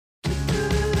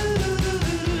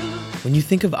When you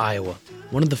think of Iowa,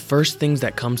 one of the first things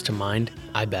that comes to mind,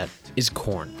 I bet, is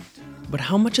corn. But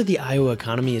how much of the Iowa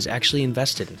economy is actually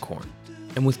invested in corn?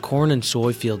 And with corn and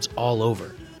soy fields all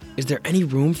over, is there any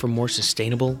room for more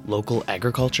sustainable local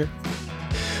agriculture?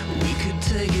 We could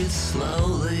take it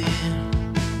slowly,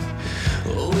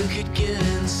 or we could get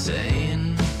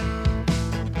insane.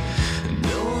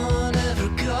 No one ever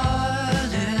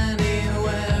got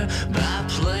anywhere by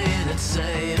playing it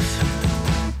safe.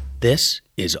 This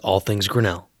is All Things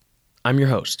Grinnell. I'm your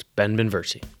host, Ben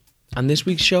Benversi. On this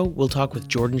week's show, we'll talk with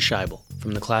Jordan Scheibel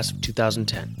from the class of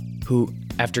 2010, who,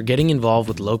 after getting involved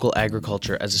with local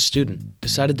agriculture as a student,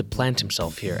 decided to plant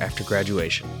himself here after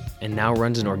graduation, and now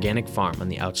runs an organic farm on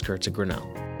the outskirts of Grinnell.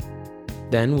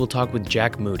 Then we'll talk with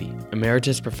Jack Moody,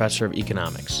 Emeritus Professor of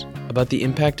Economics, about the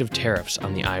impact of tariffs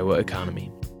on the Iowa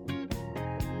economy.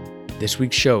 This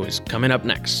week's show is coming up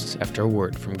next after a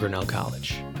word from Grinnell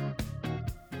College.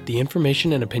 The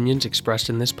information and opinions expressed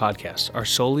in this podcast are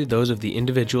solely those of the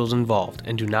individuals involved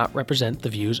and do not represent the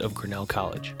views of Grinnell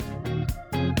College.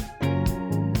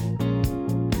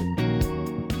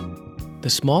 The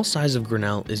small size of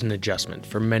Grinnell is an adjustment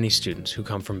for many students who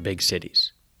come from big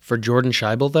cities. For Jordan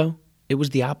Scheibel, though, it was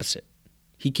the opposite.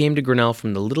 He came to Grinnell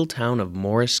from the little town of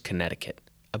Morris, Connecticut,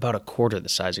 about a quarter the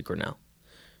size of Grinnell.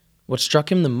 What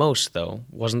struck him the most, though,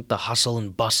 wasn't the hustle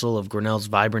and bustle of Grinnell's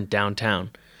vibrant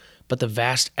downtown, but the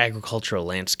vast agricultural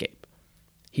landscape.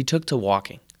 He took to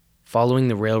walking, following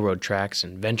the railroad tracks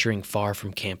and venturing far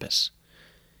from campus.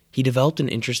 He developed an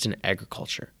interest in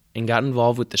agriculture and got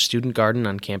involved with the student garden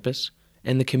on campus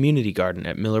and the community garden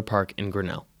at Miller Park in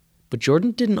Grinnell. But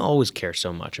Jordan didn't always care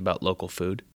so much about local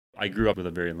food. I grew up with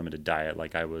a very limited diet.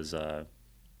 Like I was a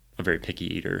very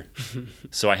picky eater.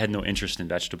 So I had no interest in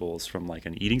vegetables from like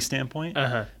an eating standpoint.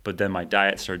 But then my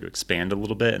diet started to expand a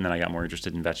little bit, and then I got more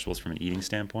interested in vegetables from an eating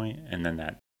standpoint. And then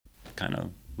that kind of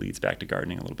leads back to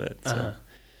gardening a little bit. So.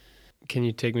 Can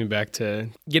you take me back to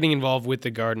getting involved with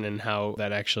the garden and how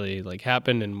that actually like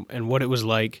happened and what it was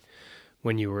like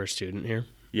when you were a student here?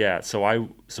 Yeah, so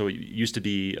it used to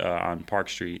be on Park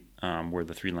Street, where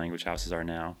the three language houses are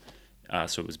now.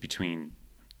 So it was between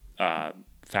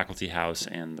faculty house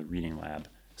and the reading lab.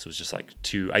 So it was just like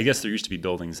two, I guess there used to be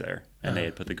buildings there, and they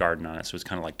had put the garden on it. So it was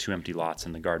kind of like two empty lots,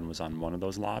 and the garden was on one of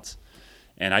those lots.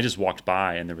 And I just walked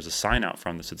by, and there was a sign out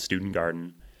front that said student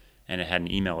garden, and it had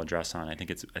an email address on it. I think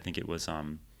it was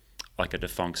like a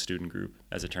defunct student group,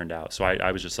 as it turned out. So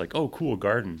I was just like, oh, cool,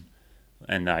 garden.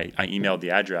 And I emailed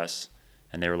the address,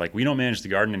 and they were like, we don't manage the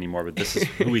garden anymore, but this is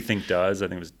who we think does. I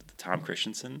think it was Tom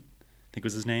Christensen, I think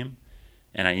was his name.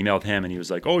 And I emailed him, and he was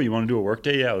like, oh, you want to do a work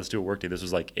day? Yeah, let's do a work day. This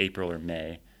was like April or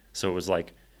May. So it was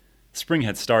like spring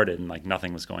had started, and like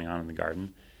nothing was going on in the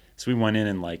garden. So we went in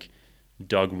and like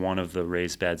dug one of the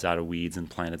raised beds out of weeds and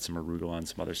planted some arugula and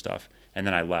some other stuff. And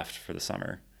then I left for the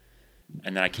summer.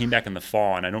 And then I came back in the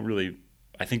fall, and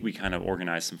I think we kind of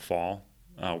organized some fall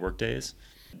work days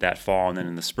that fall and then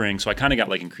in the spring. So I kind of got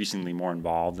like increasingly more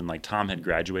involved, and like Tom had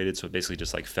graduated, so it basically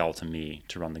just like fell to me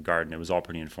to run the garden. It was all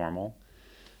pretty informal.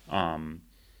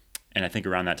 And I think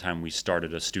around that time we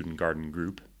started a student garden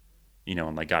group,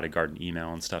 and like got a garden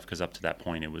email and stuff, because up to that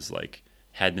point it was like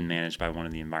had been managed by one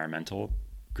of the environmental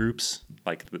groups,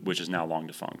 like which is now long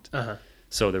defunct.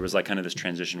 So there was like kind of this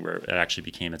transition where it actually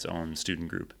became its own student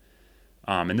group.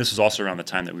 And this was also around the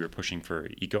time that we were pushing for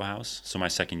Eco House. So my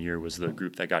second year was the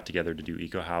group that got together to do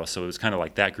Eco House. So it was kind of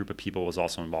like that group of people was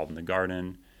also involved in the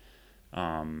garden.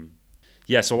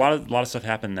 So a lot of stuff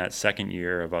happened that second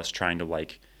year of us trying to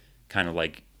like kind of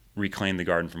like reclaim the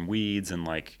garden from weeds and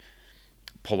like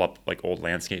pull up like old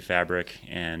landscape fabric.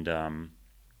 And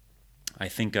I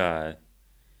think that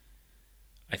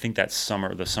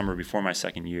summer, the summer before my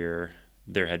second year,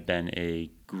 there had been a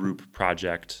group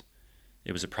project.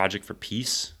 It was a project for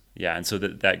peace. Yeah, and so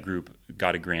that group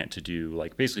got a grant to do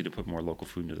like basically to put more local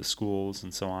food into the schools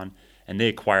and so on. And they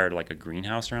acquired like a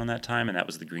greenhouse around that time, and that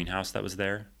was the greenhouse that was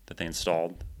there that they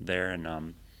installed there.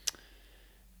 And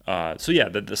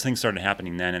this thing started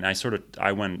happening then, and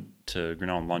I went to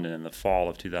Grinnell and London in the fall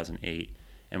of 2008,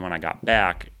 and when I got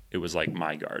back, it was like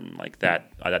my garden, like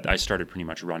that. I started pretty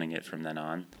much running it from then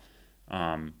on.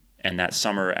 And that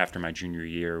summer after my junior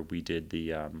year, we did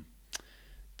the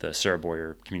Sarah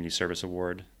Boyer Community Service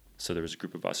Award. So there was a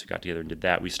group of us who got together and did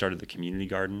that. We started the community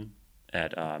garden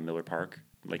at Miller Park,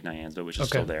 Lake Nyanza, which is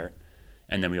still there.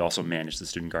 And then we also managed the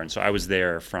student garden. So I was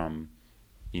there from,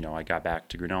 I got back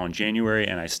to Grinnell in January,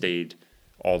 and I stayed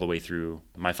all the way through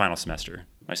my final semester,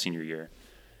 my senior year.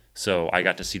 So I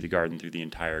got to see the garden through the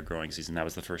entire growing season. That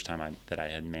was the first time that I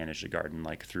had managed a garden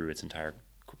like through its entire.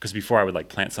 Because before I would like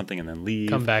plant something and then leave.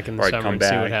 Come back in the summer and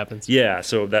see what happens. Yeah,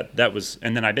 so that was,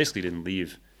 and then I basically didn't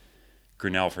leave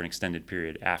Grinnell for an extended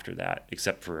period after that,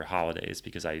 except for holidays,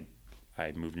 because I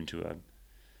moved into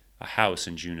a house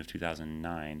in June of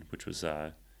 2009, which was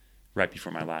right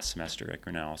before my last semester at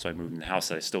Grinnell. So I moved in the house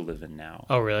that I still live in now.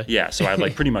 Oh, really? Yeah, so I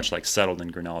like pretty much like settled in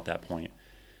Grinnell at that point.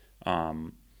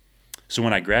 So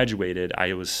when I graduated,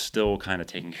 I was still kind of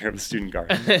taking care of the student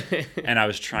garden, and I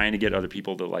was trying to get other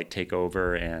people to like take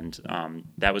over. And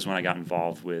that was when I got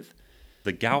involved with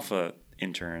the GALFA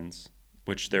interns,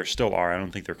 which there still are. I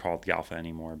don't think they're called GALFA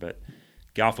anymore, but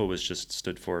GALFA was just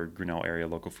stood for Grinnell Area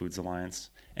Local Foods Alliance.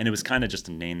 And it was kind of just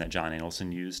a name that John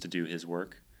Anelson used to do his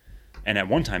work. And at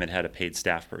one time it had a paid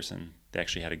staff person. They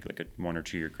actually had like a 1 or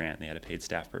 2 year grant, and they had a paid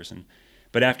staff person.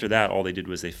 But after that, all they did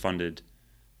was they funded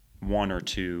 1 or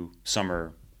 2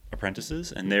 summer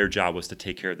apprentices, and their job was to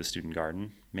take care of the student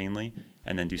garden mainly,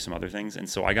 and then do some other things. And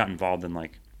so I got involved in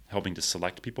like helping to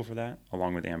select people for that,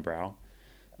 along with Ann Brow.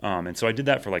 And so I did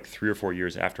that for like 3 or 4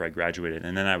 years after I graduated,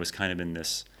 and then I was kind of in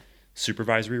this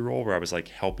supervisory role where I was like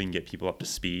helping get people up to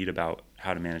speed about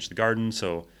how to manage the garden.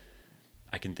 So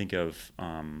I can think of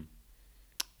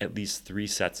at least 3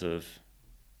 sets of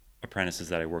apprentices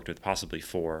that I worked with, possibly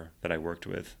 4 that I worked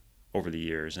with over the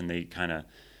years, and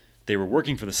they were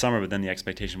working for the summer, but then the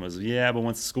expectation was, yeah, but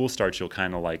once school starts, you'll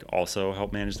kind of like also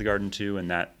help manage the garden too,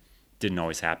 and that didn't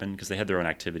always happen because they had their own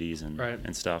activities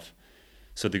and stuff.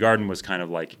 So the garden was kind of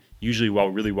like usually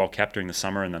really well kept during the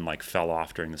summer, and then like fell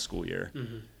off during the school year.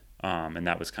 Mm-hmm. And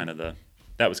that was kind of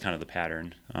the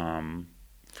pattern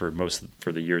for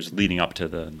the years leading up to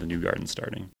the new garden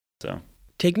starting. So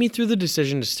Take me through the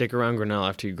decision to stick around Grinnell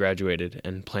after you graduated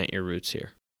and plant your roots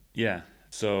here. Yeah.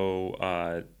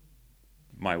 So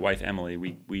my wife Emily,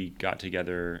 we got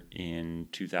together in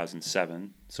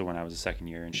 2007. So when I was a second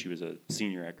year, and she was a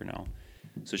senior at Grinnell.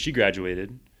 So she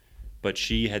graduated, but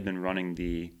she had been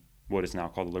running what is now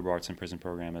called the Liberal Arts in Prison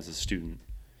program as a student,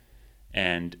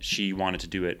 and she wanted to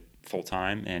do it full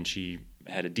time. And she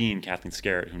had a dean, Kathleen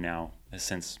Scarrett, who now has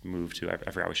since moved to, I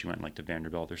forgot where she went, like to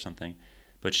Vanderbilt or something.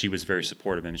 But she was very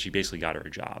supportive, and she basically got her a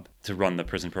job to run the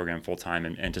prison program full time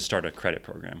and to start a credit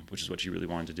program, which is what she really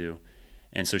wanted to do.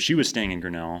 And so she was staying in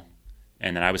Grinnell,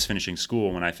 and then I was finishing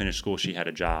school. When I finished school, she had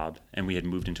a job, and we had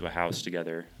moved into a house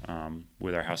together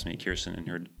with our housemate Kirsten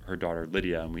and her daughter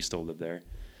Lydia, and we still live there.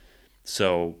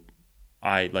 So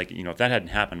if that hadn't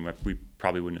happened, we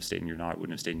probably wouldn't have stayed in Grinnell.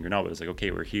 But it was like, okay,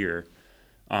 we're here.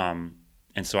 And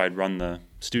so I'd run the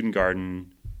student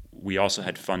garden. We also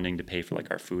had funding to pay for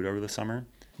like our food over the summer.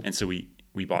 And so we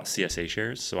bought CSA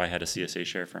shares. So I had a CSA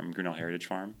share from Grinnell Heritage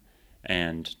Farm.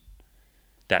 And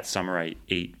that summer I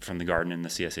ate from the garden in the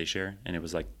CSA share. And it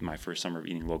was like my first summer of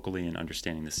eating locally and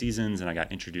understanding the seasons. And I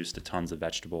got introduced to tons of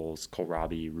vegetables,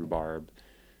 kohlrabi, rhubarb,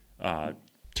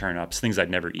 turnips, things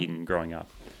I'd never eaten growing up.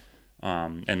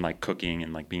 And like cooking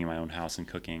and like being in my own house and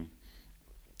cooking.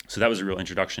 So that was a real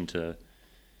introduction to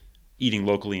eating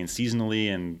locally and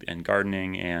seasonally and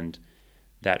gardening. And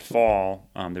that fall,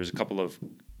 there was a couple of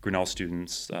Grinnell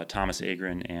students, Thomas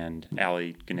Agrin and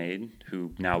Allie Gannade,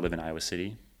 who now live in Iowa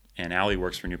City. And Allie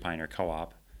works for New Pioneer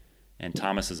Co-op. And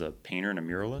Thomas is a painter and a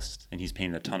muralist, and he's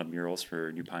painted a ton of murals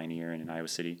for New Pioneer and in Iowa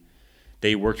City.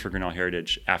 They worked for Grinnell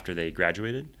Heritage after they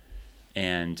graduated,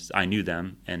 and I knew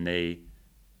them. And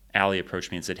Allie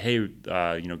approached me and said, hey,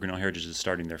 Grinnell Heritage is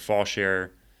starting their fall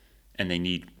share, and they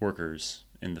need workers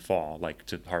in the fall, like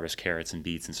to harvest carrots and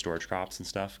beets and storage crops and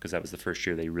stuff, because that was the first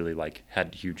year they really like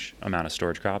had a huge amount of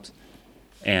storage crops.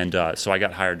 And so I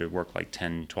got hired to work like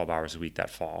 10, 12 hours a week that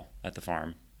fall at the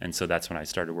farm. And so that's when I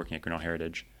started working at Grinnell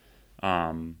Heritage,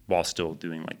 while still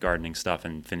doing like gardening stuff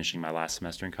and finishing my last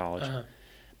semester in college. Uh-huh.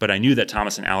 But I knew that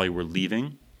Thomas and Allie were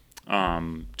leaving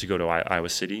to go to Iowa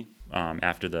City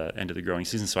after the end of the growing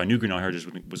season. So I knew Grinnell Heritage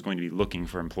was going to be looking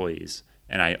for employees.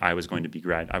 And I was going to be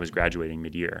I was graduating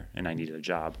mid-year, and I needed a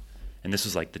job. And this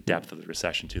was like the depth of the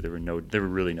recession too. There were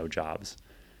really no jobs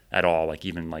at all. Like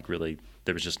even like really,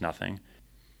 there was just nothing.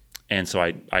 And so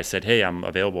I said, hey, I'm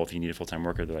available if you need a full-time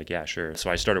worker. They're like, yeah, sure. So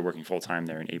I started working full-time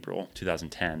there in April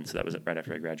 2010. So that was right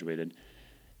after I graduated.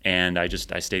 And I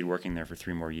stayed working there for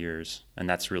 3 more years. And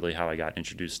that's really how I got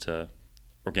introduced to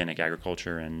organic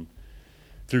agriculture. And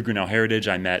through Grinnell Heritage,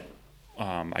 I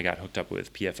got hooked up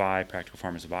with PFI, Practical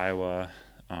Farmers of Iowa,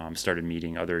 started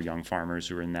meeting other young farmers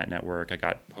who were in that network. I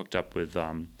got hooked up with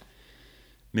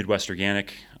Midwest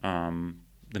Organic,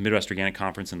 the Midwest Organic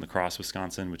Conference in La Crosse,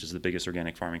 Wisconsin, which is the biggest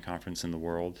organic farming conference in the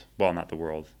world. Well, not the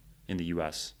world, in the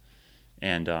U.S.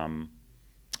 And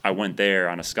I went there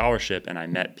on a scholarship, and I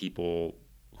met people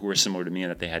who were similar to me in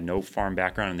that they had no farm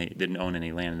background and they didn't own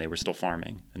any land, and they were still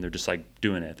farming. And they're just like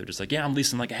doing it. They're just like, yeah, I'm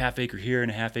leasing like a half acre here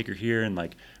and a half acre here and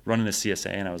like running a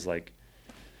CSA. And I was like,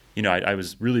 I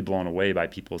was really blown away by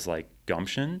people's like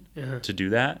gumption to do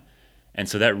that. And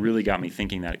so that really got me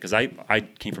thinking that, because I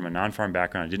came from a non-farm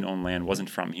background. I didn't own land, wasn't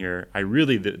from here.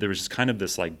 There was just kind of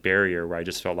this like barrier where I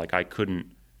just felt like I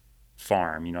couldn't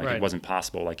farm, like it wasn't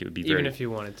possible. Like it would be even if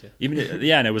you wanted to.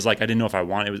 And it was like I didn't know if I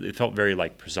wanted. It felt very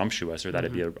like presumptuous, or that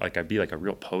I'd be like a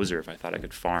real poser if I thought I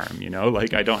could farm.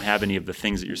 Like I don't have any of the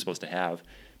things that you're supposed to have,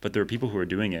 but there were people who were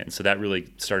doing it, and so that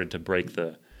really started to break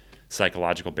the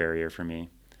psychological barrier for me.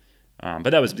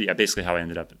 But that was basically how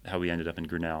we ended up in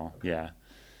Grinnell. Yeah.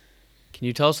 Can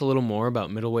you tell us a little more about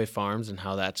Middleway Farms and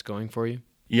how that's going for you?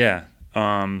 Yeah.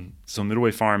 So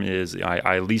Middleway Farm is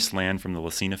I leased land from the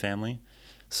Lucina family.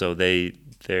 So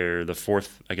they're the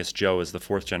fourth. I guess Joe is the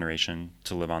fourth generation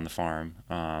to live on the farm,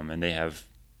 and they have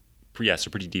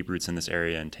pretty deep roots in this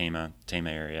area in Tama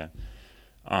area.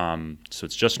 So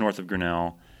it's just north of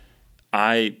Grinnell.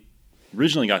 I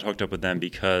originally got hooked up with them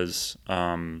because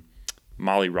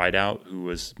Molly Rideout, who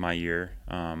was my year,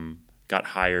 got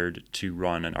hired to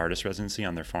run an artist residency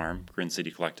on their farm, Grin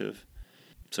City Collective.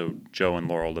 So Joe and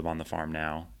Laurel live on the farm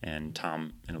now, and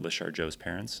Tom and Alicia are Joe's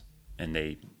parents, and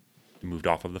they moved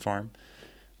off of the farm.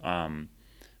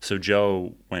 So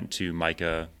Joe went to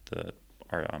MICA, the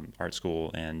art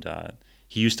school, and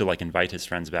he used to like invite his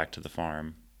friends back to the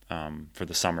farm for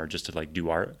the summer just to like do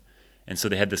art. And so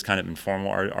they had this kind of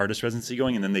informal artist residency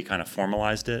going, and then they kind of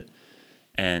formalized it,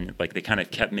 and like they kind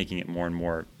of kept making it more and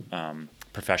more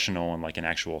professional and like an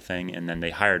actual thing. And then they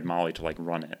hired Molly to like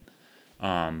run it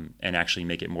and actually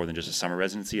make it more than just a summer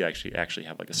residency. Actually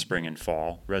have like a spring and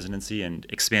fall residency and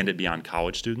expand it beyond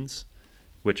college students,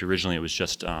 which originally it was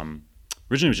just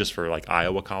for like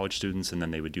Iowa college students, and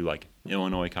then they would do like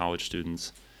Illinois college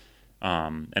students.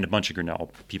 And a bunch of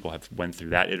Grinnell people have went through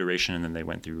that iteration, and then they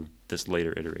went through this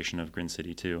later iteration of Grin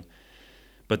City too.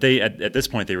 But they at this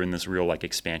point they were in this real like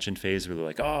expansion phase where they're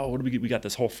like, oh, what do we got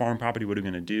this whole farm property? What are we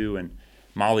gonna do? And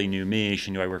Molly knew me;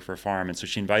 she knew I worked for a farm, and so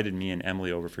she invited me and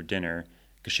Emily over for dinner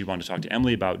because she wanted to talk to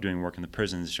Emily about doing work in the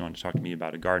prisons. She wanted to talk to me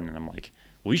about a garden, and I'm like,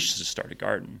 well, you should just start a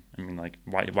garden. I mean, like,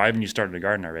 why haven't you started a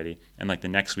garden already? And like the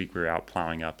next week we were out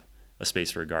plowing up a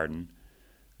space for a garden.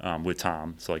 With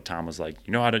Tom. So like Tom was like,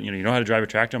 you know how to drive a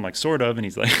tractor? I'm like, sort of. And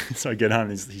he's like, so I get on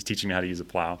and he's teaching me how to use a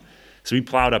plow. So we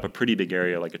plowed up a pretty big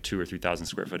area, like a 2,000 or 3,000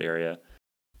 square foot area.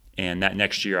 And that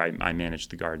next year I managed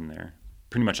the garden there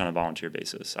pretty much on a volunteer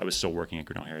basis. I was still working at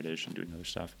Grinnell Heritage and doing other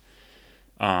stuff.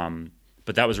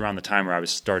 But that was around the time where I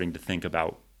was starting to think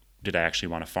about, did I actually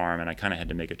want to farm? And I kind of had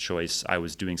to make a choice. I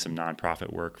was doing some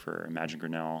nonprofit work for Imagine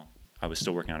Grinnell. I was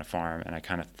still working on a farm, and I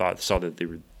kind of saw that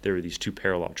there were these two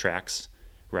parallel tracks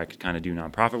where I could kind of do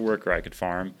nonprofit work or I could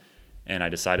farm. And I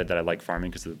decided that I liked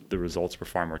farming because the results were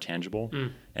far more tangible.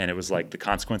 And it was like the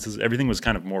consequences, everything was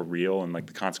kind of more real, and like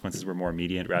the consequences were more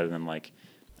immediate rather than like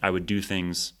I would do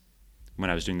things when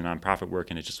I was doing the nonprofit work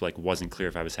and it just like wasn't clear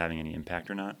if I was having any impact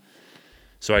or not.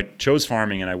 So I chose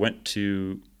farming, and I went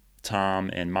to Tom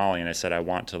and Molly and I said, I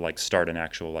want to like start an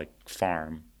actual like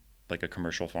farm, like a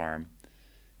commercial farm.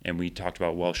 And we talked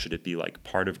about, well, should it be like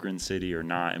part of Grin City or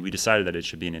not? And we decided that it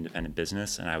should be an independent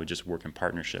business, and I would just work in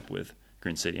partnership with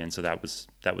Grin City. And so that was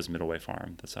Middleway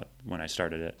Farm. That's when I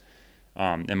started it.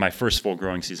 And my first full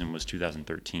growing season was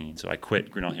 2013. So I quit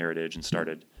Grinnell Heritage and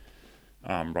started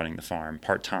running the farm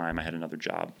part-time. I had another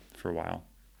job for a while.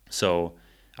 So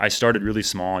I started really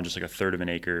small on just like a third of an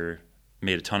acre,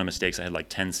 made a ton of mistakes. I had like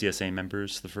 10 CSA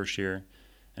members the first year,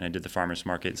 and I did the farmers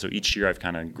market. So each year I've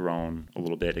kind of grown a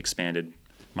little bit, expanded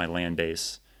my land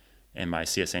base and my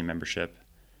CSA membership.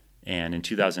 And in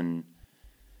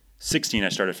 2016, I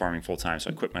started farming full-time, so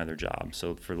I quit my other job.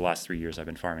 So for the last 3 years, I've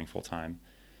been farming full-time.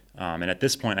 And at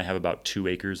this point, I have about 2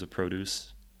 acres of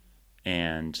produce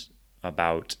and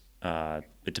about,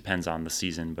 it depends on the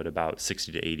season, but about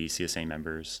 60 to 80 CSA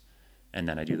members. And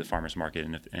then I do the farmers market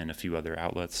and a few other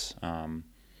outlets.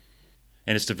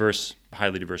 And it's diverse,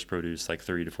 highly diverse produce, like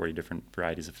 30 to 40 different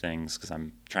varieties of things, because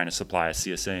I'm trying to supply a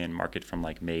CSA and market from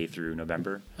like May through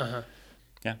November.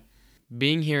 Yeah.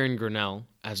 Being here in Grinnell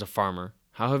as a farmer,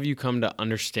 how have you come to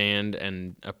understand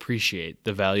and appreciate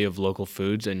the value of local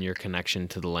foods and your connection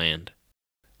to the land?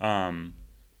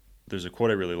 There's a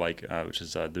quote I really like, which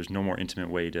is, there's no more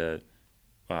intimate way to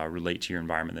relate to your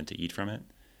environment than to eat from it.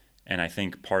 And I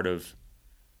think part of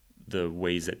the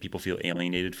ways that people feel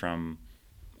alienated from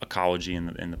ecology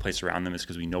and the place around them is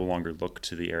because we no longer look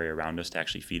to the area around us to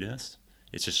actually feed us.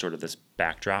 It's just sort of this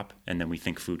backdrop, and then we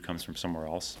think food comes from somewhere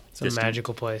else. It's a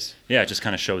magical place. Yeah, it just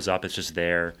kind of shows up. It's just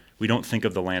there. We don't think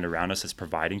of the land around us as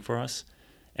providing for us.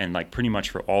 And like pretty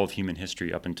much for all of human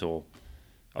history up until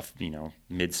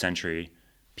mid-century,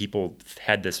 people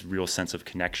had this real sense of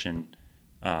connection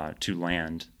to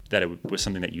land, that it was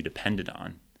something that you depended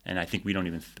on. And I think we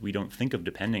don't think of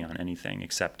depending on anything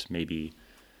except maybe,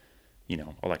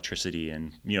 electricity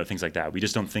and, things like that. We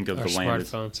just don't think of Our the land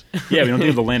smartphones. Yeah, we don't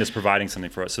think of the land as providing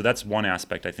something for us. So that's one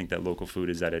aspect, I think, that local food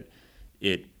is that it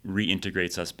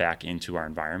reintegrates us back into our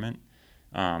environment.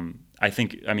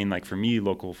 For me,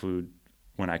 local food,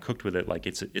 when I cooked with it, like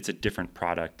it's a different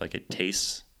product. Like it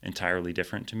tastes entirely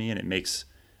different to me, and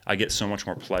I get so much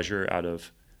more pleasure out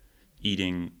of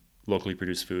eating locally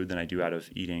produced food than I do out of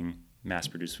eating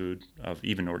mass-produced food,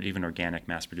 even organic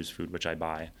mass-produced food, which I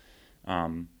buy.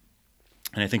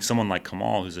 And I think someone like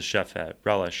Kamal, who's a chef at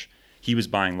Relish, he was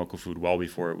buying local food well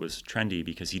before it was trendy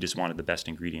because he just wanted the best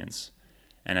ingredients.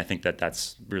 And I think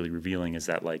that's really revealing, is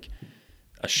that like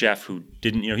a chef who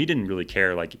didn't really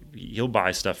care, like he'll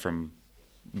buy stuff from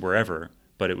wherever,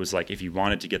 but it was like if he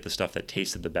wanted to get the stuff that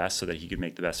tasted the best so that he could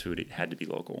make the best food, it had to be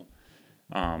local.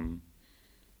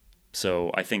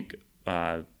 So I think,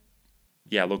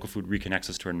 local food reconnects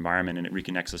us to our environment, and it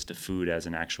reconnects us to food as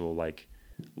an actual like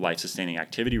life-sustaining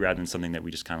activity rather than something that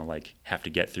we just kind of like have to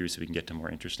get through so we can get to more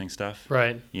interesting stuff.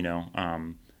 Right.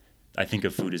 I think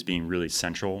of food as being really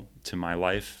central to my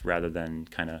life rather than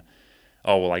kind of,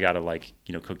 I got to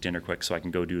cook dinner quick so I can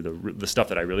go do the stuff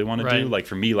that I really want to do. Like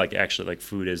for me, like actually like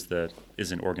food is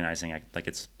an organizing act. Like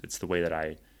it's the way that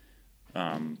I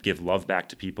give love back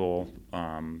to people.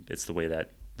 It's the way that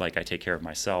like I take care of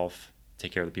myself,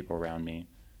 take care of the people around me.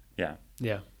 Yeah.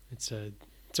 Yeah. It's a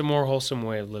more wholesome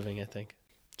way of living, I think.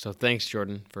 So thanks,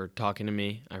 Jordan, for talking to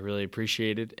me. I really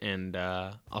appreciate it, and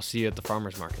I'll see you at the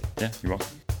farmer's market. Yeah, you're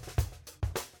welcome.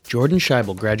 Jordan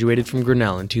Scheibel graduated from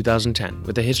Grinnell in 2010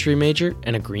 with a history major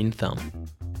and a green thumb.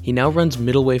 He now runs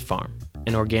Middleway Farm,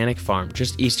 an organic farm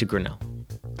just east of Grinnell.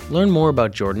 Learn more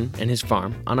about Jordan and his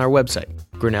farm on our website,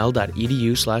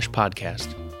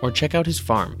 grinnell.edu/podcast, or check out his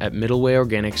farm at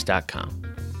middlewayorganics.com.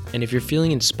 And if you're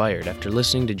feeling inspired after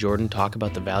listening to Jordan talk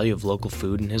about the value of local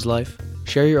food in his life,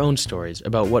 share your own stories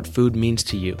about what food means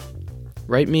to you.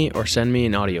 Write me or send me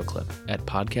an audio clip at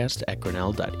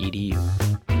podcast@grinnell.edu.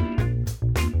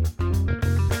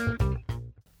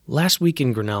 Last week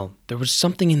in Grinnell, there was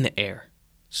something in the air.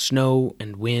 Snow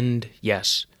and wind,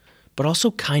 yes, but also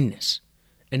kindness.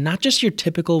 And not just your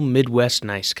typical Midwest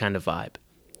nice kind of vibe.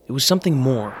 It was something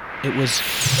more. It was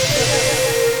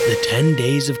the 10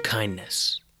 Days of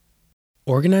Kindness.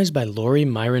 Organized by Lori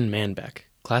Myron Manbeck,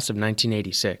 class of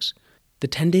 1986, the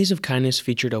 10 Days of Kindness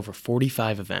featured over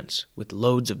 45 events, with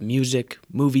loads of music,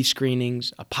 movie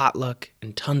screenings, a potluck,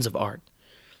 and tons of art.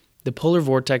 The polar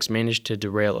vortex managed to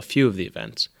derail a few of the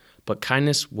events, but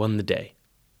kindness won the day.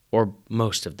 Or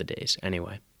most of the days,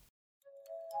 anyway.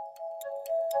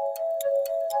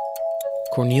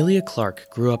 Cornelia Clark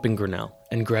grew up in Grinnell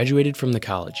and graduated from the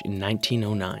college in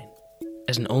 1909.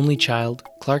 As an only child,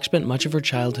 Clark spent much of her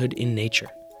childhood in nature.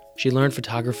 She learned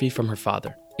photography from her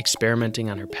father, experimenting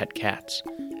on her pet cats,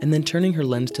 and then turning her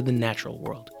lens to the natural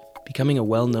world, becoming a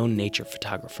well-known nature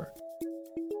photographer.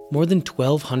 More than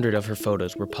 1,200 of her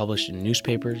photos were published in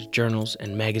newspapers, journals,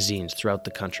 and magazines throughout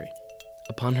the country.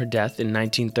 Upon her death in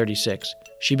 1936,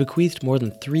 she bequeathed more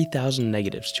than 3,000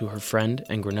 negatives to her friend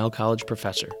and Grinnell College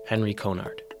professor, Henry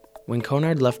Conard. When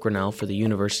Conard left Grinnell for the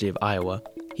University of Iowa,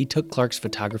 he took Clark's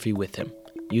photography with him,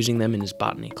 using them in his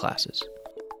botany classes.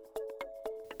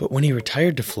 But when he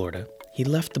retired to Florida, he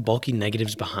left the bulky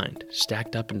negatives behind,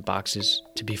 stacked up in boxes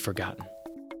to be forgotten.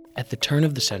 At the turn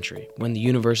of the century, when the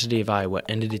University of Iowa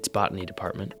ended its botany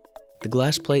department, the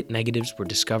glass plate negatives were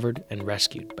discovered and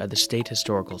rescued by the State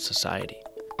Historical Society.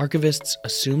 Archivists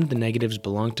assumed the negatives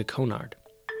belonged to Conard,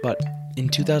 but in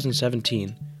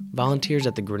 2017, volunteers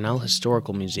at the Grinnell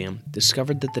Historical Museum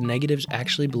discovered that the negatives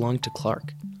actually belonged to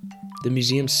Clark. The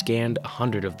museum scanned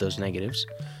 100 of those negatives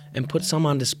and put some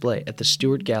on display at the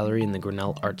Stewart Gallery in the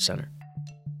Grinnell Art Center.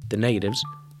 The negatives,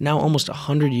 now almost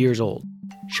 100 years old,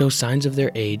 show signs of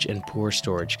their age and poor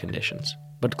storage conditions,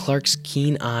 but Clark's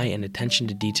keen eye and attention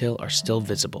to detail are still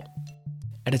visible.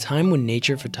 At a time when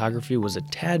nature photography was a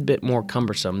tad bit more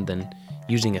cumbersome than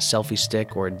using a selfie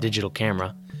stick or a digital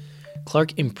camera,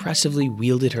 Clark impressively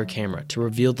wielded her camera to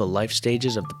reveal the life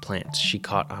stages of the plants she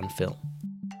caught on film.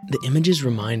 The images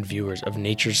remind viewers of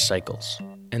nature's cycles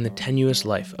and the tenuous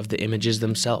life of the images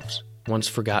themselves, once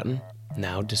forgotten,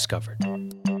 now discovered.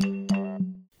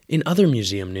 In other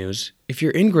museum news, if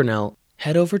you're in Grinnell,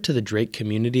 head over to the Drake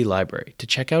Community Library to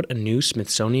check out a new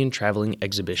Smithsonian traveling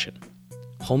exhibition.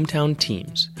 Hometown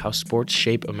Teams: How Sports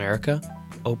Shape America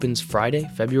opens Friday,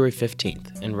 February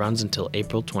 15th and runs until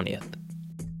April 20th.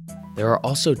 There are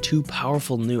also two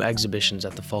powerful new exhibitions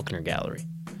at the Faulkner Gallery: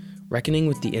 Reckoning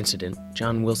with the Incident,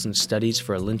 John Wilson's Studies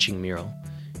for a Lynching Mural,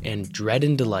 and Dread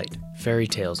and Delight, Fairy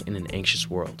Tales in an Anxious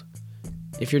World.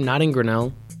 If you're not in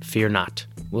Grinnell, fear not.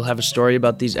 We'll have a story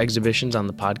about these exhibitions on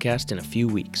the podcast in a few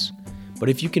weeks. But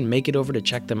if you can make it over to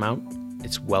check them out,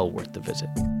 it's well worth the visit.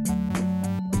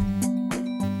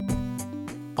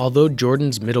 Although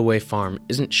Jordan's Middleway Farm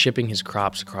isn't shipping his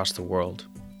crops across the world,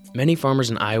 many farmers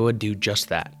in Iowa do just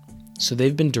that, so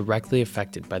they've been directly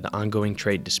affected by the ongoing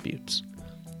trade disputes.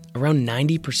 Around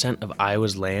 90% of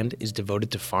Iowa's land is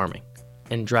devoted to farming,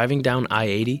 and driving down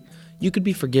I-80, you could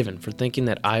be forgiven for thinking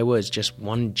that Iowa is just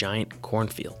one giant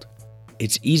cornfield.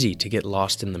 It's easy to get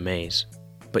lost in the maze,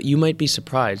 but you might be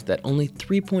surprised that only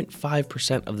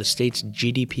 3.5% of the state's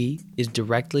GDP is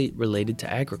directly related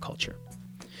to agriculture.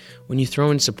 When you throw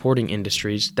in supporting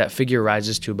industries, that figure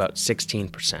rises to about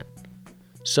 16%.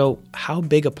 So, how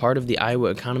big a part of the Iowa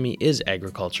economy is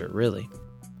agriculture, really?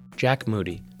 Jack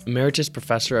Moody, Emeritus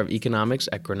Professor of Economics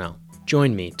at Grinnell,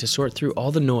 joined me to sort through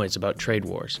all the noise about trade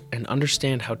wars and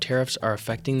understand how tariffs are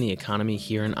affecting the economy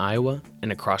here in Iowa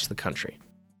and across the country.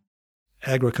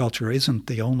 Agriculture isn't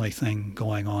the only thing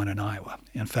going on in Iowa.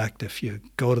 In fact, if you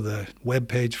go to the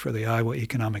webpage for the Iowa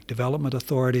Economic Development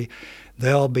Authority,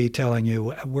 they'll be telling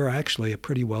you we're actually a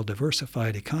pretty well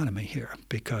diversified economy here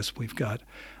because we've got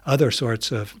other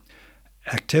sorts of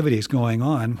activities going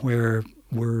on where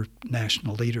we're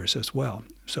national leaders as well.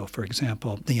 So, for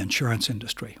example, the insurance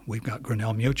industry. We've got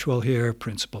Grinnell Mutual here,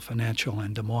 Principal Financial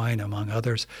in Des Moines, among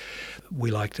others. We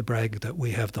like to brag that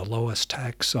we have the lowest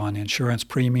tax on insurance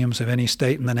premiums of any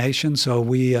state in the nation, so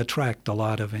we attract a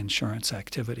lot of insurance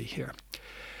activity here.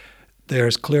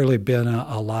 There's clearly been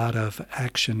a lot of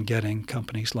action getting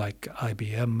companies like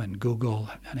IBM and Google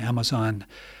and Amazon,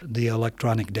 the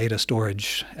electronic data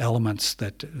storage elements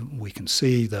that we can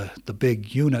see, the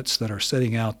big units that are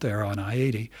sitting out there on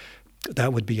I-80.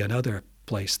 That would be another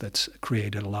place that's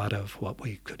created a lot of what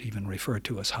we could even refer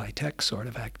to as high-tech sort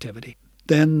of activity.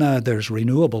 Then there's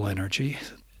renewable energy.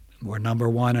 We're number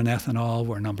one in ethanol.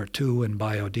 We're number two in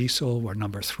biodiesel. We're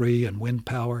number three in wind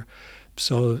power.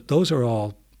 So those are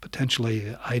all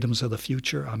potentially items of the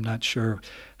future. I'm not sure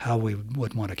how we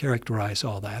would want to characterize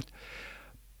all that.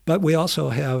 But we also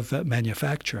have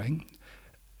manufacturing.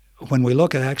 When we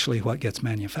look at actually what gets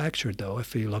manufactured, though,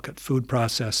 if you look at food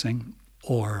processing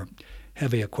or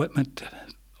heavy equipment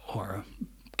or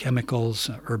chemicals,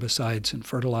 herbicides and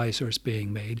fertilizers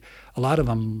being made, a lot of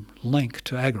them link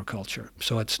to agriculture.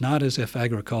 So it's not as if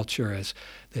agriculture is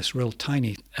this real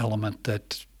tiny element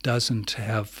that doesn't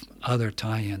have other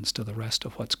tie-ins to the rest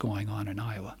of what's going on in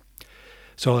Iowa.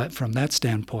 So from that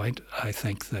standpoint, I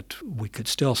think that we could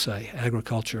still say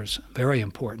agriculture is very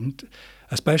important,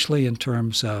 especially in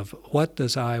terms of what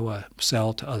does Iowa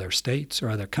sell to other states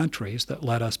or other countries that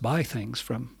let us buy things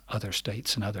from other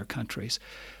states and other countries.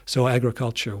 So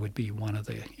agriculture would be one of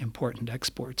the important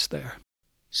exports there.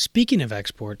 Speaking of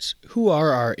exports, who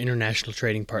are our international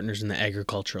trading partners in the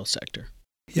agricultural sector?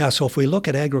 Yeah, so if we look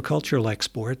at agricultural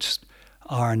exports,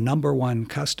 our number one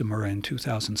customer in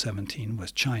 2017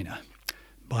 was China,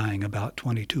 buying about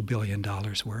 $22 billion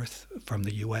worth from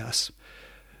the U.S.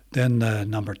 Then the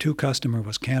number two customer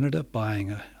was Canada,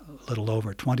 buying a little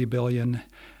over $20 billion,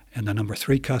 and the number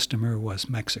three customer was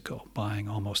Mexico, buying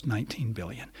almost $19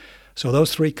 billion. So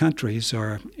those three countries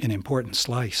are an important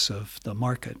slice of the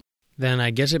market. Then I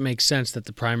guess it makes sense that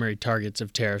the primary targets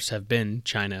of tariffs have been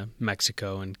China,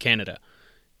 Mexico, and Canada.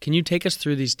 Can you take us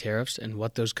through these tariffs and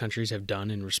what those countries have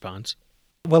done in response?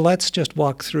 Well, let's just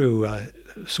walk through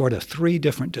sort of three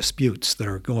different disputes that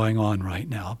are going on right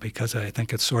now, because I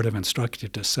think it's sort of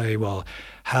instructive to say, well,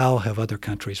 how have other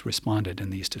countries responded in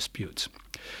these disputes?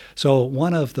 So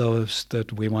one of those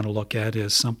that we want to look at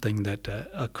is something that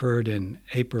occurred in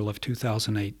April of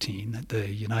 2018. The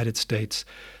United States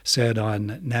said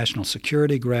on national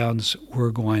security grounds, we're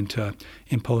going to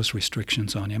impose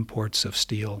restrictions on imports of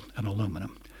steel and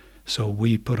aluminum. So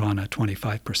we put on a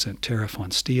 25% tariff on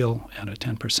steel and a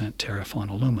 10% tariff on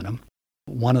aluminum.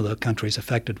 One of the countries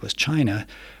affected was China.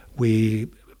 We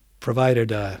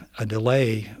provided a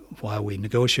delay while we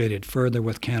negotiated further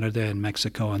with Canada and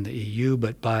Mexico and the EU,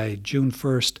 but by June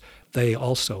 1st, they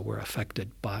also were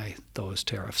affected by those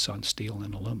tariffs on steel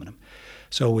and aluminum.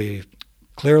 So we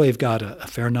clearly have got a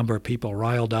fair number of people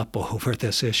riled up over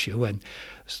this issue. And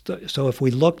so if we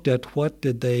looked at what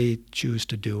did they choose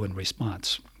to do in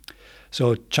response.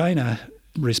 So China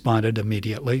responded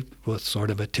immediately with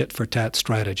sort of a tit-for-tat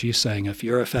strategy, saying if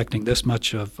you're affecting this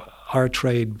much of our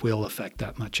trade, we'll affect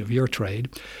that much of your trade.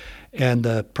 And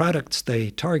the products they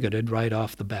targeted right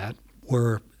off the bat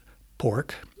were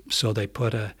pork. So they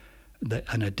put an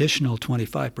additional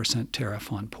 25%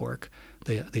 tariff on pork.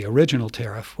 The original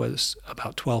tariff was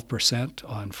about 12%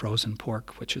 on frozen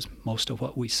pork, which is most of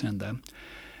what we send them.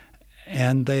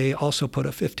 And they also put a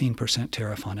 15%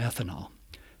 tariff on ethanol.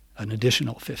 an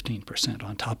additional 15%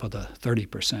 on top of the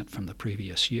 30% from the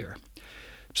previous year.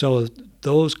 So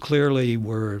those clearly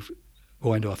were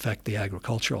going to affect the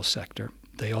agricultural sector.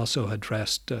 They also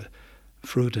addressed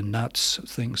fruit and nuts,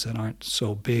 things that aren't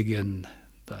so big in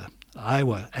the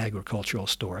Iowa agricultural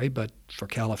story, but for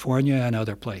California and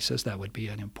other places, that would be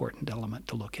an important element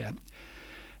to look at.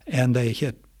 And they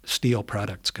hit steel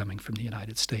products coming from the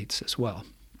United States as well.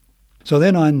 So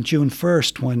then on June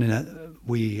 1st, when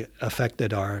we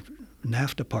affected our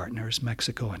NAFTA partners,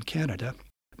 Mexico and Canada,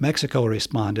 Mexico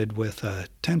responded with a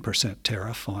 10%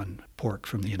 tariff on pork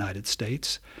from the United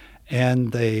States,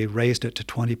 and they raised it to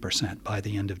 20% by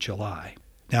the end of July.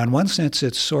 Now, in one sense,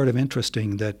 it's sort of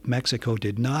interesting that Mexico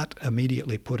did not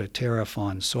immediately put a tariff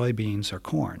on soybeans or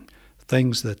corn,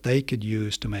 things that they could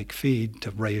use to make feed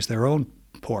to raise their own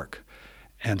pork.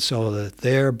 And so that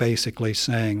they're basically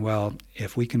saying, well,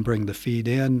 if we can bring the feed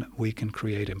in, we can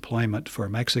create employment for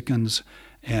Mexicans,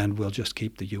 and we'll just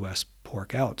keep the U.S.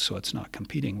 pork out so it's not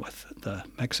competing with the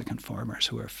Mexican farmers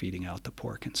who are feeding out the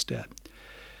pork instead.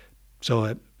 So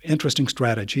an interesting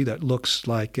strategy that looks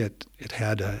like it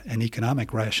had an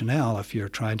economic rationale. If you're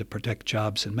trying to protect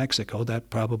jobs in Mexico, that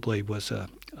probably was a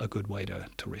good way to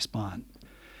respond.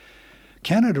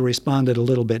 Canada responded a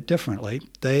little bit differently.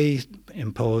 They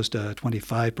imposed a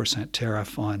 25%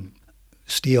 tariff on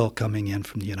steel coming in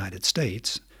from the United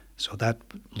States, so that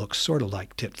looks sort of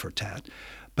like tit for tat.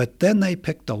 But then they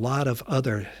picked a lot of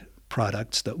other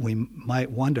products that we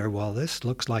might wonder, well, this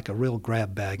looks like a real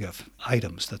grab bag of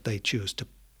items that they choose to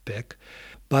pick.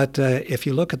 But if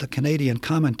you look at the Canadian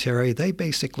commentary, they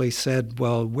basically said,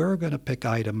 well, we're going to pick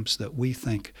items that we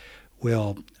think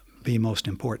will be most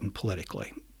important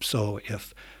politically. So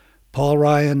if Paul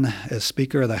Ryan, as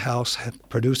Speaker of the House,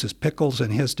 produces pickles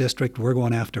in his district, we're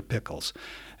going after pickles.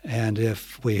 And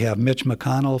if we have Mitch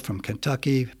McConnell from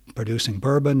Kentucky producing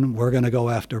bourbon, we're going to go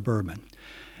after bourbon.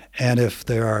 And if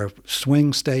there are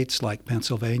swing states like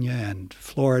Pennsylvania and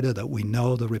Florida that we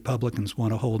know the Republicans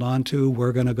want to hold on to,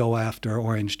 we're going to go after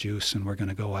orange juice and we're going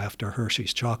to go after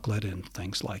Hershey's chocolate and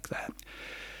things like that.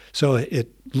 So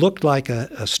it looked like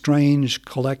a strange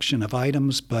collection of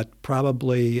items, but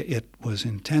probably it was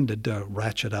intended to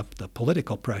ratchet up the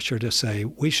political pressure to say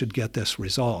we should get this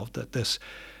resolved, that this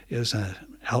is an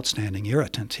outstanding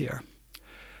irritant here.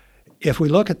 If we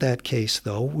look at that case,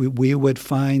 though, we would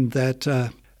find that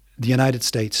the United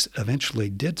States eventually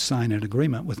did sign an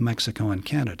agreement with Mexico and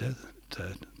Canada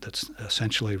that's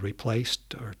essentially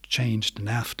replaced or changed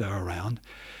NAFTA around,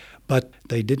 but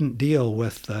they didn't deal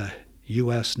with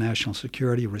U.S. national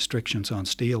security restrictions on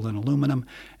steel and aluminum,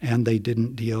 and they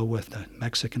didn't deal with the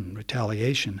Mexican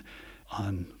retaliation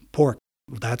on pork.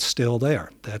 That's still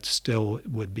there. That still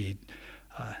would be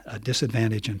a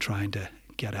disadvantage in trying to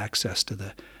get access to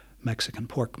the Mexican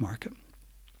pork market.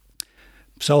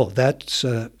 So that's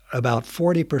about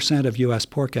 40% of U.S.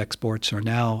 pork exports are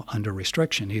now under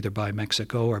restriction, either by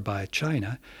Mexico or by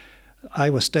China.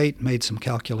 Iowa State made some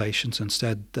calculations and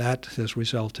said that has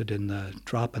resulted in the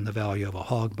drop in the value of a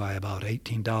hog by about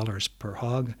 $18 per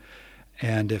hog.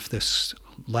 And if this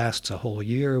lasts a whole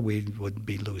year, we would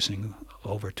be losing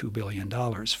over $2 billion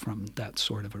from that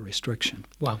sort of a restriction.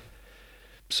 Wow.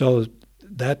 So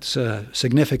that's a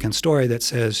significant story that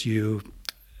says you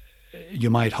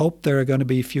might hope there are going to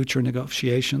be future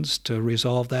negotiations to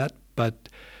resolve that, but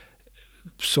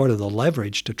sort of the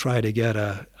leverage to try to get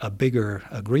a bigger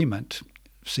agreement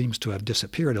seems to have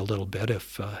disappeared a little bit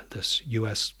if this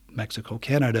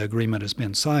U.S.-Mexico-Canada agreement has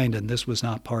been signed and this was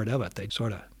not part of it. They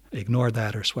sort of ignored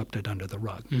that or swept it under the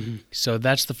rug. Mm-hmm. So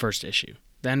that's the first issue.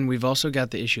 Then we've also got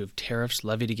the issue of tariffs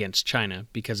levied against China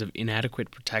because of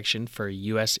inadequate protection for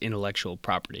U.S. intellectual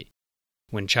property.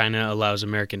 When China allows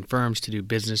American firms to do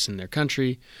business in their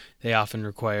country, they often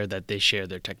require that they share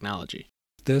their technology.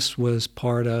 This was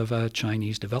part of a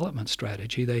Chinese development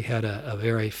strategy. They had a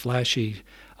very flashy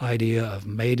idea of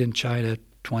made in China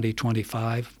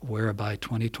 2025, where by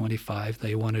 2025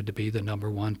 they wanted to be the number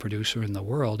one producer in the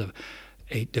world of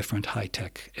 8 different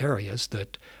high-tech areas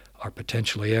that are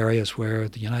potentially areas where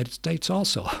the United States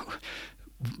also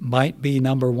might be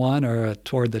number one or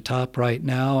toward the top right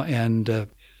now, and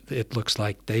it looks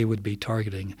like they would be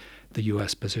targeting the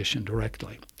U.S. position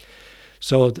directly.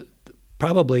 So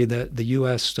probably the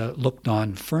U.S. Looked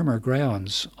on firmer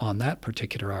grounds on that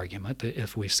particular argument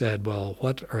if we said, well,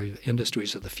 what are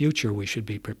industries of the future we should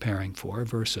be preparing for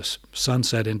versus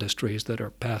sunset industries that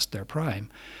are past their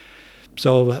prime.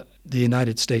 So the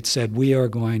United States said we are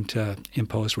going to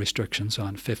impose restrictions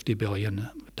on $50 billion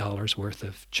worth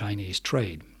of Chinese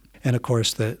trade. And of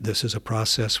course, this is a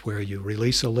process where you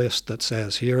release a list that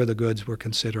says, here are the goods we're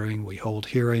considering. We hold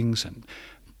hearings and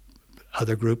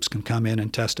Other groups can come in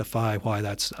and testify why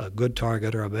that's a good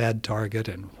target or a bad target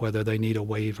and whether they need a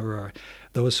waiver or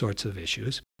those sorts of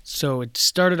issues. So it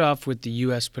started off with the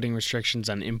U.S. putting restrictions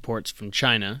on imports from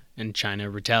China, and China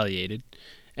retaliated.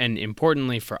 And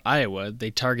importantly for Iowa, they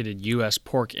targeted U.S.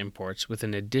 pork imports with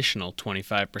an additional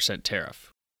 25%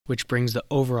 tariff, which brings the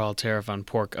overall tariff on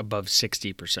pork above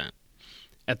 60%.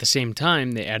 At the same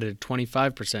time, they added a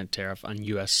 25% tariff on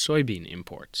U.S. soybean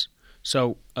imports.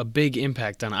 So a big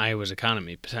impact on Iowa's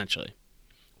economy, potentially.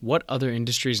 What other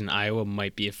industries in Iowa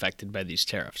might be affected by these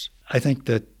tariffs? I think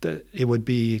that it would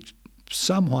be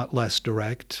somewhat less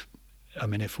direct. I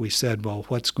mean, if we said, well,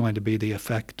 what's going to be the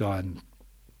effect on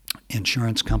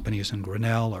insurance companies in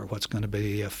Grinnell, or what's going to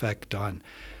be the effect on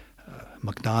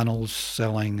McDonald's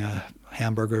selling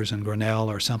hamburgers in Grinnell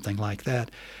or something like that,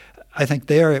 I think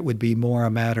there it would be more a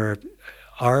matter,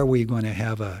 are we going to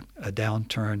have a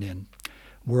downturn in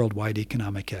worldwide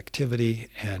economic activity,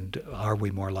 and are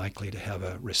we more likely to have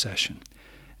a recession?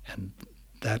 And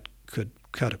that could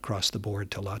cut across the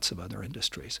board to lots of other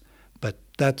industries. But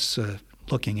that's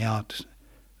looking out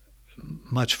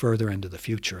much further into the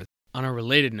future. On a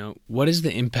related note, what is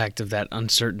the impact of that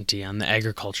uncertainty on the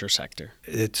agriculture sector?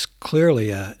 It's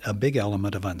clearly a big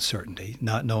element of uncertainty,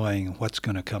 not knowing what's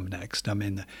going to come next. I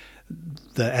mean,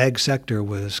 the ag sector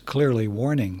was clearly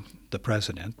warning the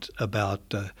president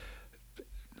about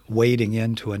wading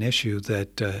into an issue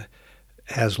that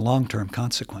has long-term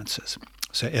consequences.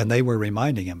 So, and they were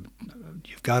reminding him,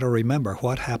 you've got to remember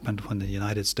what happened when the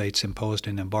United States imposed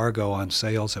an embargo on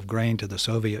sales of grain to the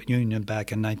Soviet Union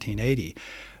back in 1980.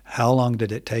 How long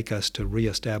did it take us to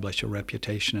reestablish a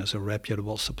reputation as a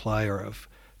reputable supplier of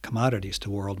commodities to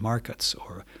world markets?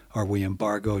 Or we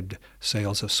embargoed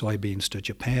sales of soybeans to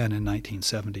Japan in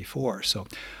 1974. So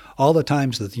all the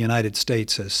times that the United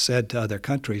States has said to other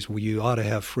countries, well, you ought to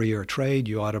have freer trade,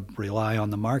 you ought to rely on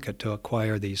the market to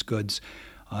acquire these goods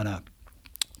on a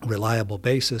reliable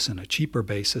basis and a cheaper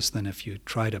basis than if you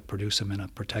try to produce them in a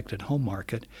protected home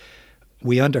market,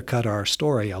 we undercut our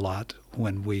story a lot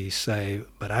when we say,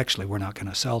 but actually we're not going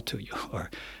to sell to you,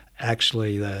 or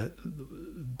actually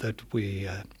that we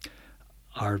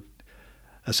are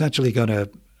essentially going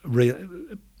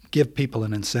to give people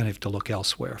an incentive to look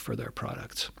elsewhere for their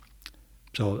products.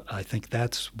 So I think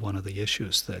that's one of the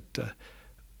issues that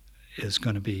is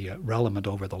going to be relevant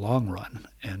over the long run.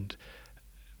 And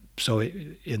so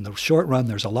in the short run,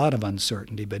 there's a lot of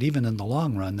uncertainty, but even in the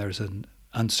long run, there's an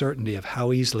uncertainty of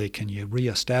how easily can you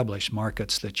reestablish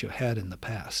markets that you had in the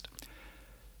past.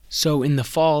 So in the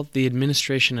fall, the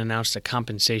administration announced a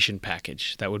compensation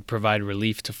package that would provide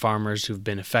relief to farmers who've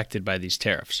been affected by these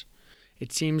tariffs.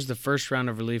 It seems the first round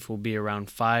of relief will be around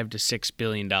 $5 to $6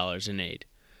 billion in aid.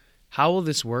 How will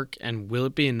this work, and will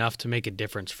it be enough to make a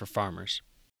difference for farmers?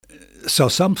 So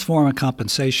some form of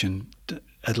compensation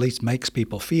at least makes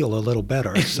people feel a little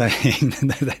better, saying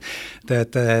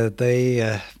that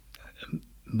they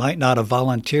might not have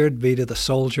volunteered to be to the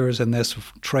soldiers in this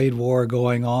trade war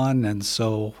going on, and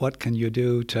so what can you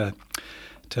do to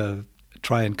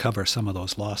try and cover some of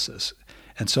those losses?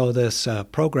 And so this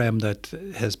program that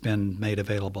has been made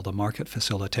available, the Market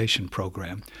Facilitation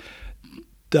Program,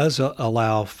 does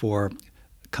allow for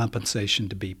compensation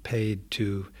to be paid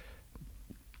to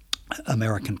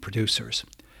American producers.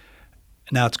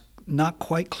 Now, it's not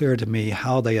quite clear to me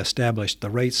how they established the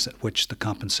rates at which the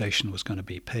compensation was going to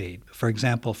be paid. For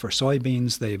example, for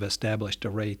soybeans, they've established a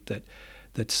rate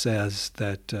that says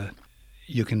that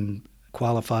you can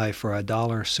qualify for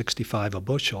 $1.65 a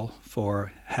bushel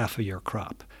for half of your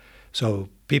crop. So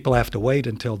people have to wait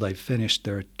until they've finished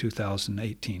their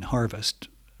 2018 harvest,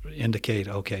 indicate,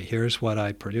 okay, here's what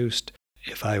I produced.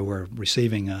 If I were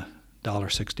receiving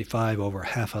 $1.65 over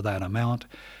half of that amount,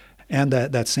 and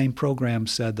that same program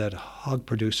said that hog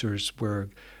producers were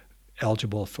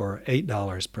eligible for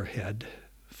 $8 per head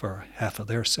for half of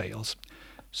their sales.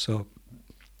 So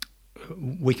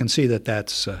we can see that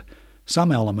that's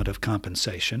some element of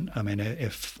compensation. I mean,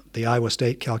 if the Iowa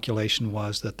State calculation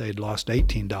was that they'd lost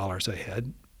 $18 a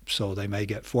head, so they may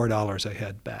get $4 a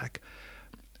head back.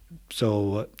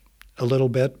 So a little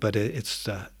bit, but it's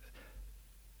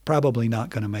probably not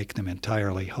going to make them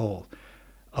entirely whole.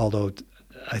 Although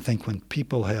I think when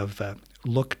people have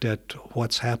looked at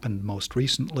what's happened most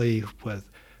recently with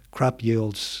crop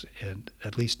yields,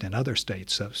 at least in other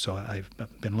states, so I've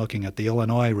been looking at the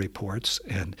Illinois reports,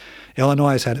 and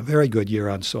Illinois has had a very good year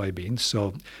on soybeans,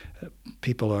 so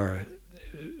people are,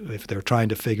 if they're trying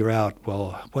to figure out,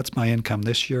 well, what's my income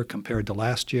this year compared to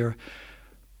last year,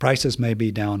 prices may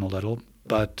be down a little,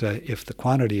 but if the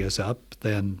quantity is up,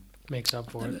 then Makes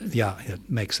up for it. yeah, it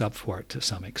makes up for it to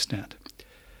some extent.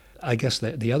 I guess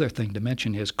the other thing to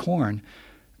mention is corn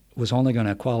was only going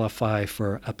to qualify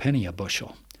for a penny a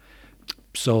bushel.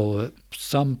 So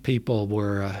some people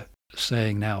were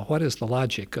saying now, what is the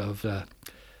logic of a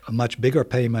much bigger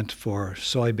payment for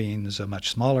soybeans, a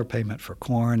much smaller payment for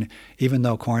corn, even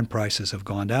though corn prices have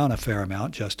gone down a fair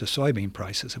amount, just as soybean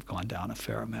prices have gone down a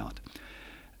fair amount.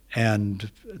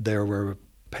 And there were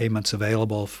payments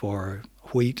available for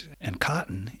wheat and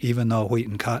cotton, even though wheat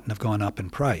and cotton have gone up in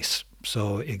price.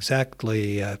 So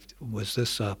exactly, was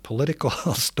this a political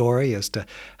story as to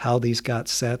how these got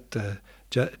set?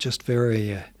 Just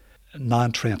very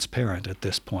non-transparent at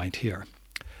this point here.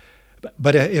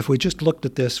 But if we just looked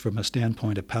at this from a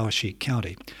standpoint of Poweshiek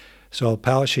County, so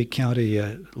Poweshiek County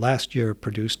last year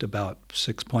produced about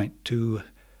 6.2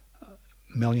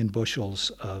 million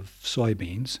bushels of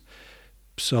soybeans.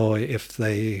 So if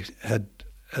they had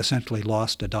essentially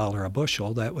lost $1 a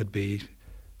bushel, that would be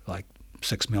like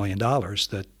 $6 million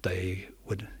that they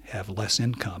would have less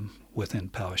income within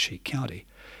Poweshiek County.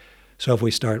 So if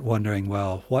we start wondering,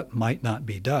 well, what might not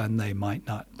be done, they might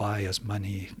not buy as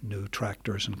many new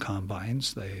tractors and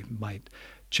combines. They might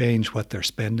change what they're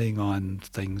spending on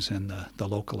things in the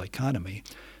local economy,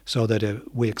 so that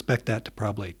we expect that to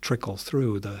probably trickle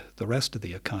through the rest of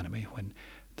the economy when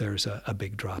there's a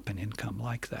big drop in income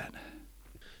like that.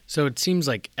 So it seems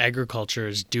like agriculture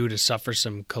is due to suffer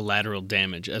some collateral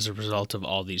damage as a result of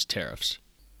all these tariffs.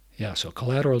 Yeah, so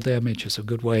collateral damage is a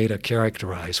good way to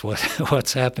characterize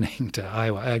what's happening to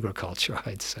Iowa agriculture,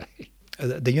 I'd say.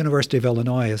 The University of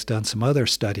Illinois has done some other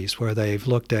studies where they've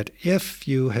looked at if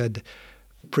you had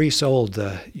pre-sold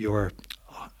your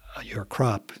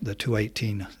crop, the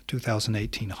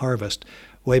 2018 harvest,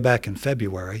 way back in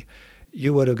February,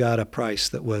 you would have got a price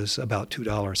that was about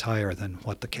 $2 higher than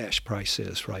what the cash price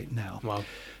is right now. Wow.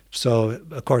 So,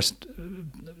 of course,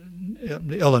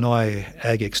 Illinois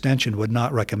Ag Extension would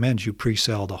not recommend you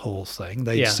pre-sell the whole thing.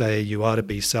 They'd say you ought to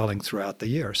be selling throughout the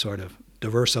year, sort of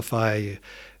diversify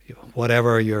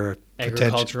whatever your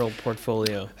agricultural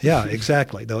portfolio. Yeah,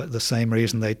 exactly. The same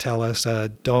reason they tell us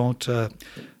don't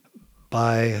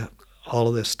buy all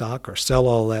of this stock or sell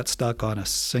all that stock on a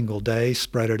single day,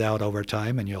 spread it out over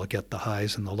time, and you'll get the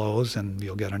highs and the lows, and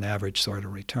you'll get an average sort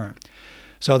of return.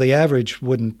 So the average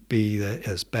wouldn't be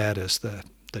as bad as the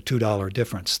 $2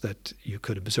 difference that you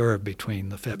could observe between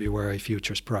the February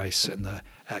futures price and the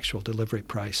actual delivery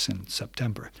price in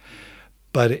September.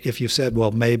 But if you said,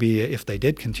 well, maybe if they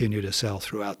did continue to sell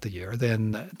throughout the year,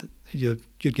 then you'd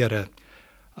get a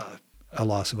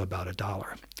loss of about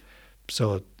 $1.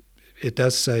 So it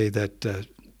does say that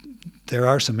there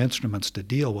are some instruments to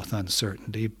deal with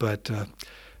uncertainty, but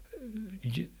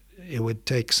it would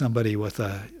take somebody with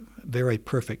a very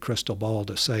perfect crystal ball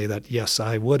to say that, yes,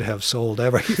 I would have sold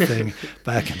everything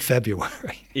back in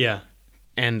February. Yeah.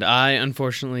 And I,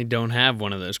 unfortunately, don't have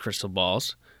one of those crystal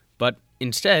balls. But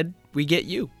instead, we get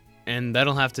you. And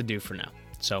that'll have to do for now.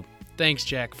 So thanks,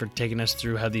 Jack, for taking us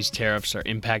through how these tariffs are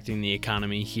impacting the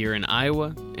economy here in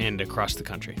Iowa and across the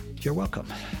country. You're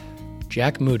welcome.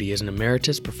 Jack Moody is an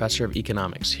emeritus professor of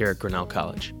economics here at Grinnell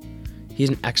College. He's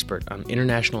an expert on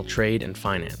international trade and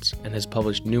finance and has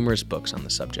published numerous books on the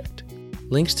subject.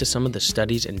 Links to some of the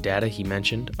studies and data he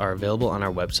mentioned are available on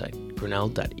our website,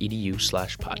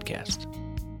 grinnell.edu/podcast.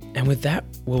 And with that,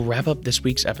 we'll wrap up this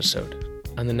week's episode.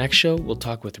 On the next show, we'll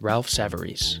talk with Ralph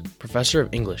Savarese, professor of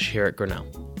English here at Grinnell,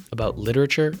 about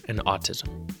literature and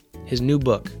autism. His new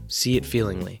book, See It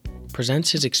Feelingly,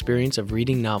 presents his experience of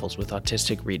reading novels with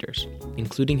autistic readers,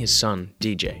 including his son,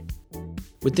 DJ.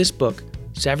 With this book,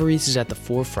 Savarese is at the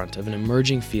forefront of an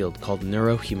emerging field called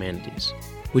neurohumanities,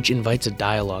 which invites a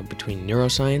dialogue between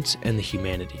neuroscience and the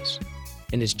humanities,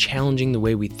 and is challenging the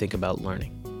way we think about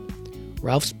learning.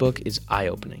 Ralph's book is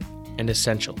eye-opening and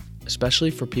essential,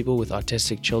 especially for people with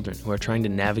autistic children who are trying to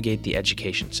navigate the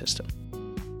education system.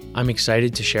 I'm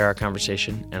excited to share our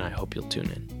conversation, and I hope you'll tune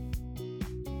in.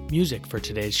 Music for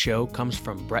today's show comes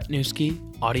from Brett Newski,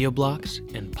 Audioblocks,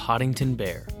 and Poddington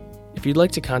Bear. If you'd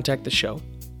like to contact the show,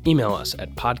 email us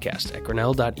at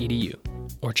podcast@grinnell.edu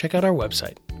or check out our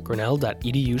website,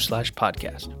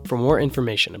 grinnell.edu/podcast, for more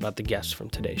information about the guests from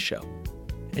today's show.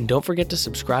 And don't forget to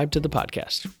subscribe to the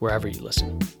podcast wherever you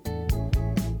listen.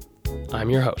 I'm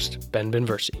your host, Ben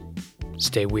Benversi.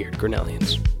 Stay weird,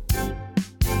 Grinnellians.